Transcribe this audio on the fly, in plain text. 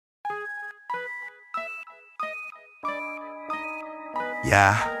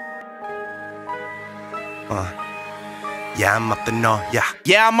Yeah. Yeah, I'm up to no,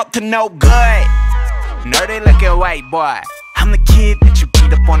 yeah, I'm up to no good. Nerdy looking white boy. I'm the kid that you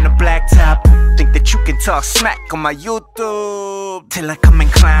beat up on the blacktop. Think that you can talk smack on my YouTube till I come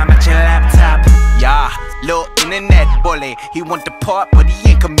and climb at your laptop. Yeah, little internet bully. He want the part, but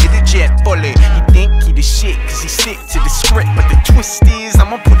he ain't committed yet fully. He think he the shit cause he stick to the script, but the twist is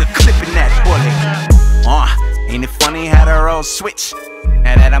I'ma put a clip in that bully. Ain't it funny how the roles switch?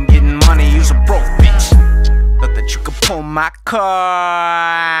 Now that I'm getting money, you's a broke bitch. Thought that you could pull my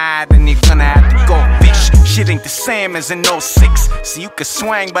card, then you're gonna have to go bitch. Shit ain't the same as in 06. So you can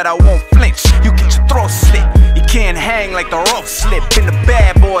swing, but I won't flinch. You get your throat slit. You can't hang like the rope slip. Been a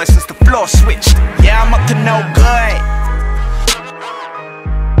bad boy since the floor switched. Yeah, I'm up to no good.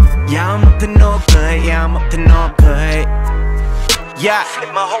 Yeah, I'm up to no good. Yeah, I'm up to no good. Yeah,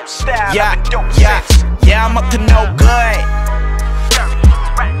 flip my whole style. Yeah, yeah, I'm up to no good.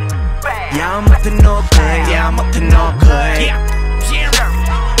 Yeah, I'm up to no good. Yeah, I'm up to no good.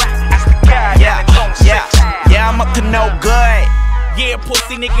 Yeah, I'm up to no good. Yeah,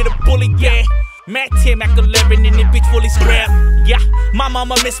 pussy nigga the bully, yeah. Mac 10, Mac 11, and this bitch fully strapped. Yeah, my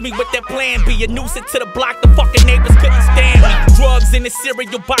mama missed me with that plan B. A nuisance to the block, the fucking neighbors couldn't stand me. Drugs in the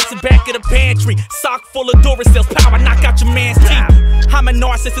cereal box in back of the pantry. Sock full of Duracells, power knock out your man's teeth. I'm a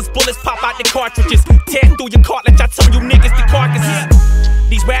narcissist, bullets pop out the cartridges. Tear through your cartilage, I turn you niggas to carcasses.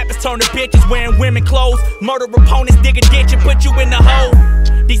 These rappers turn to bitches wearing women clothes. Murder opponents, dig a ditch and put you in the hole.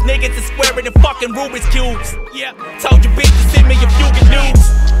 These niggas is squarer than fucking Rubik's Cubes. Yeah, told you bitch to send me if you get news.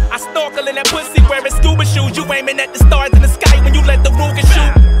 I snorkel in that pussy wearing scuba shoes. You aiming at the stars in the sky when you let the Ruger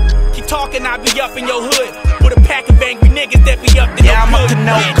shoot. Keep talking, I be up in your hood with a pack of angry niggas that be up to yeah, I'm up to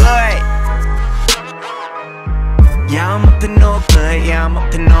no good. Yeah, I'm up to no good. Yeah, I'm up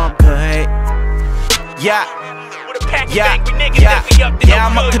to no good. Yeah. Yeah, yeah,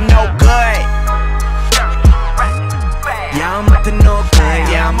 I'm up to no good. Yeah, I'm up to no good.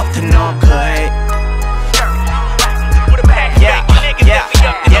 Yeah, I'm up to no good.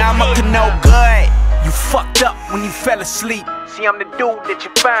 Yeah, I'm up to no good. You fucked up when you fell asleep. See, I'm the dude that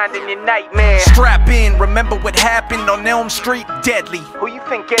you find in your nightmare. Strap in, remember what happened on Elm Street? Deadly. Who you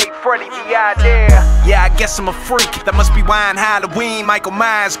think gave Freddy the idea? Yeah, I guess I'm a freak. That must be why on Halloween Michael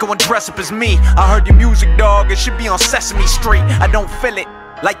Myers go and dress up as me. I heard your music, dog. It should be on Sesame Street. I don't feel it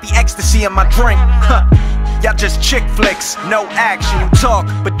like the ecstasy in my drink. Y'all just chick flicks, no action. You talk,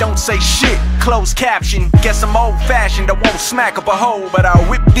 but don't say shit. Closed caption. Guess I'm old-fashioned. I won't smack up a hole, but I'll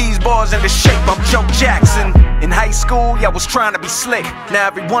whip these bars into shape. I'm Joe Jackson. In high school, y'all was trying to be slick. Now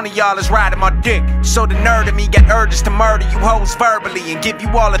every one of y'all is riding my dick. So the nerd in me got urges to murder you hoes verbally and give you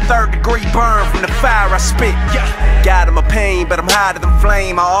all a third-degree burn from the fire I spit. God, I'm a pain, but I'm hotter than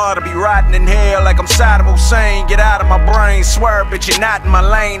flame. I ought to be rotting in hell like I'm Saddam Hussein. Get out of my brain, swear, bitch, you're not in my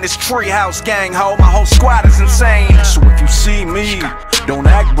lane. This treehouse gang ho, my whole squad is insane. So if you see me, don't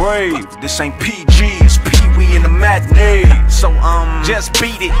act brave. This ain't PG, it's Pee-wee in the matinee. So just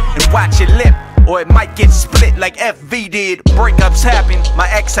beat it and watch your lip, or it might get split like FV did. Breakups happen, my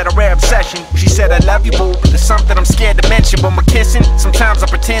ex had a rare obsession. She said I love you boo, but there's something I'm scared to mention. When we're kissing, sometimes I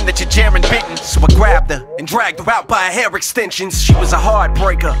pretend that you're Jarren Benton. So I grabbed her and dragged her out by her hair extensions. She was a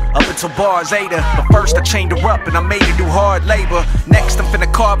heartbreaker, up until bars ate her. But first I chained her up and I made her do hard labor. Next I'm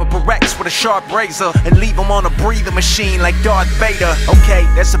finna carve up a Rex with a sharp razor and leave him on a breathing machine like Darth Vader. Okay,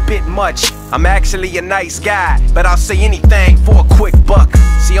 that's a bit much, I'm actually a nice guy, but I'll say anything for a quick buck.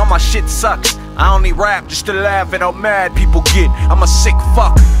 See, all my shit sucks. I only rap just to laugh at how mad people get. I'm a sick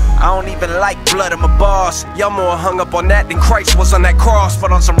fuck. I don't even like blood in my bars. Y'all more hung up on that than Christ was on that cross.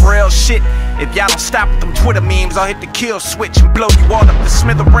 But on some real shit, if y'all don't stop with them Twitter memes, I'll hit the kill switch and blow you all up to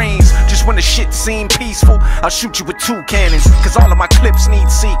smithereens. Just when the shit seem peaceful, I'll shoot you with 2 cannons, cause all of my clips need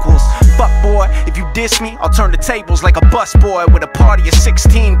sequels. Fuck boy, if you diss me, I'll turn the tables like a bus boy with a party of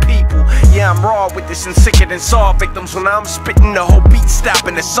 16 people. Yeah, I'm raw with this and sicker than Saw victims. When I'm spitting, the whole beat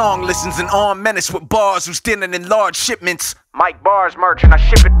stopping, the song listens. An armed menace with bars who's dealing in large shipments. Mike Bars merchant, I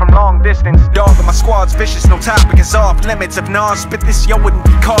ship it from long distance. Dog and my squad's vicious, no topic is off limits. If Nas spit this, yo wouldn't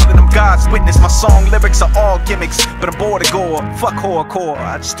be calling them God's witness. My song lyrics are all gimmicks, but I'm bored of gore. Fuck horrorcore,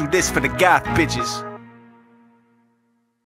 I just do this for the goth bitches.